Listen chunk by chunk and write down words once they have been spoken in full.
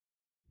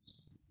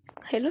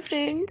Hello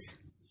friends,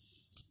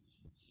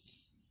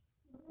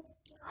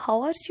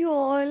 how are you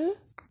all?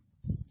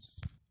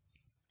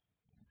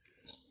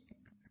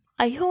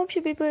 I hope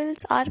you people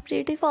are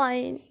pretty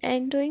fine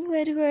and doing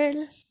very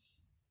well.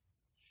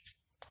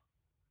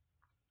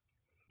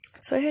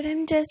 So here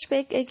I'm just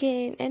back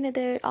again,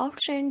 another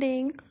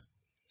outstanding,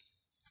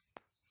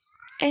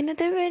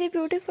 another very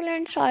beautiful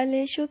and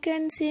stylish you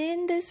can see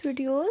in these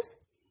videos.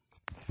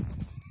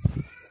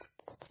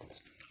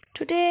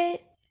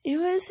 Today you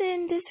will see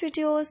in these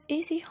videos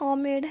easy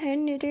homemade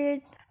hand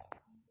knitted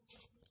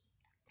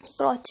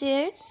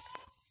crochet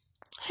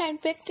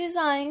handbag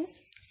designs,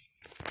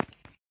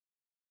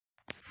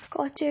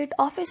 crochet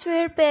office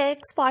wear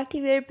bags,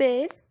 party wear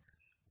bags.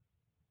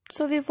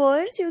 So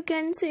viewers, you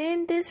can see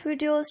in this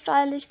video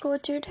stylish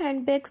crochet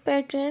handbags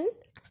pattern.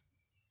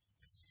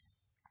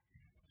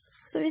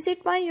 So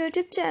visit my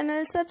YouTube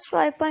channel,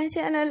 subscribe my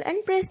channel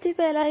and press the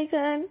bell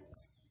icon.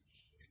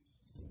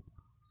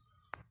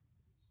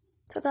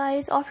 So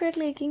guys, after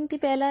clicking the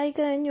bell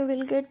icon, you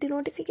will get the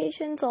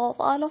notifications of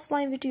all of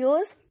my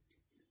videos.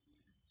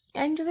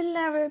 And you will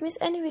never miss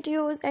any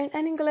videos and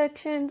any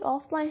collections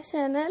of my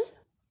channel.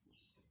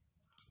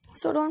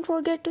 So don't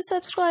forget to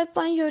subscribe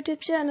my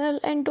YouTube channel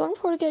and don't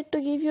forget to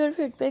give your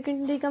feedback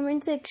in the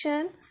comment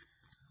section.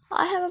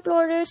 I have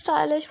uploaded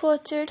stylish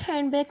crochet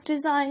handbag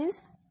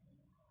designs,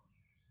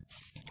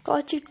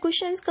 crochet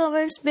cushions,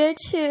 covers, bed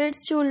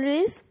sheets,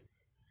 jewelries,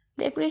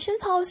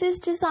 decorations, houses,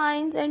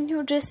 designs and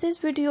new dresses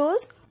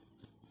videos.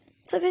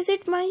 So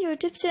visit my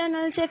YouTube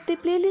channel, check the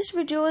playlist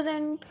videos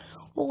and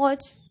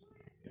watch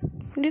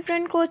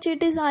different crochet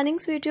designing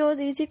videos,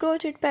 easy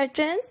crochet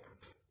patterns.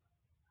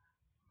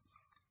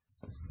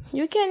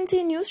 You can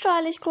see new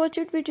stylish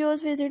crochet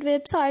videos. Visit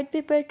website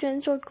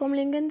bpatterns.com,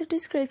 link in the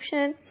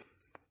description.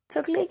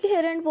 So click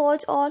here and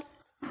watch all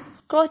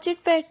crochet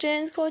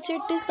patterns, crochet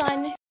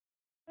design.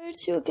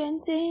 You can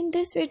see in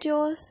these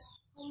videos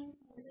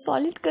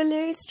solid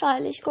colored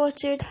stylish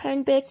crochet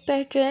handbag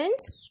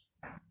patterns.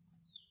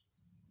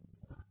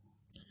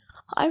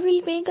 I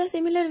will make a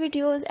similar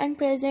videos and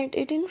present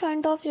it in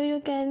front of you. You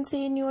can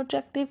see new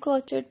attractive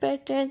crochet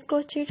patterns,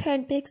 crochet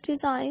handbags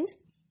designs,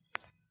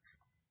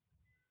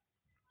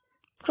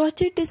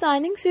 crochet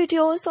designing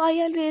videos. So I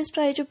always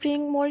try to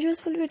bring more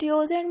useful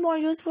videos and more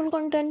useful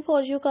content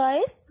for you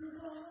guys.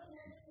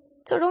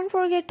 So don't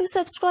forget to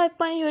subscribe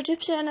my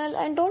YouTube channel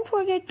and don't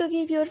forget to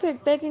give your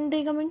feedback in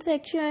the comment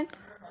section.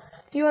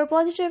 Your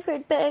positive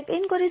feedback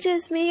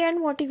encourages me and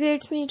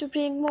motivates me to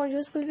bring more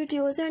useful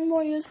videos and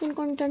more useful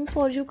content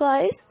for you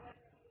guys.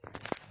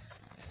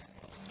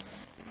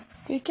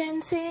 You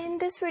can see in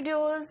these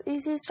videos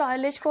easy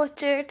stylish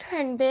crochet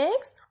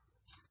handbags.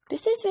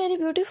 This is very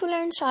beautiful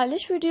and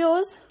stylish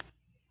videos.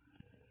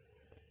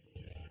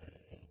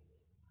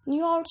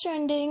 New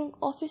outstanding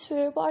office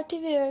wear,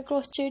 party wear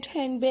crochet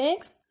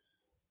handbags.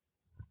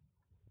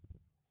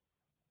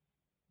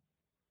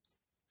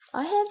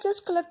 I have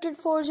just collected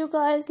for you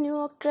guys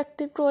new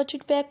attractive crochet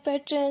bag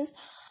patterns.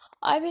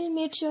 I will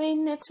meet you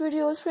in next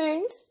videos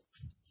friends.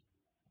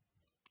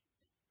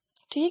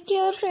 Take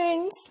care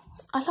friends.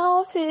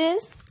 Allah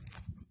Hafiz.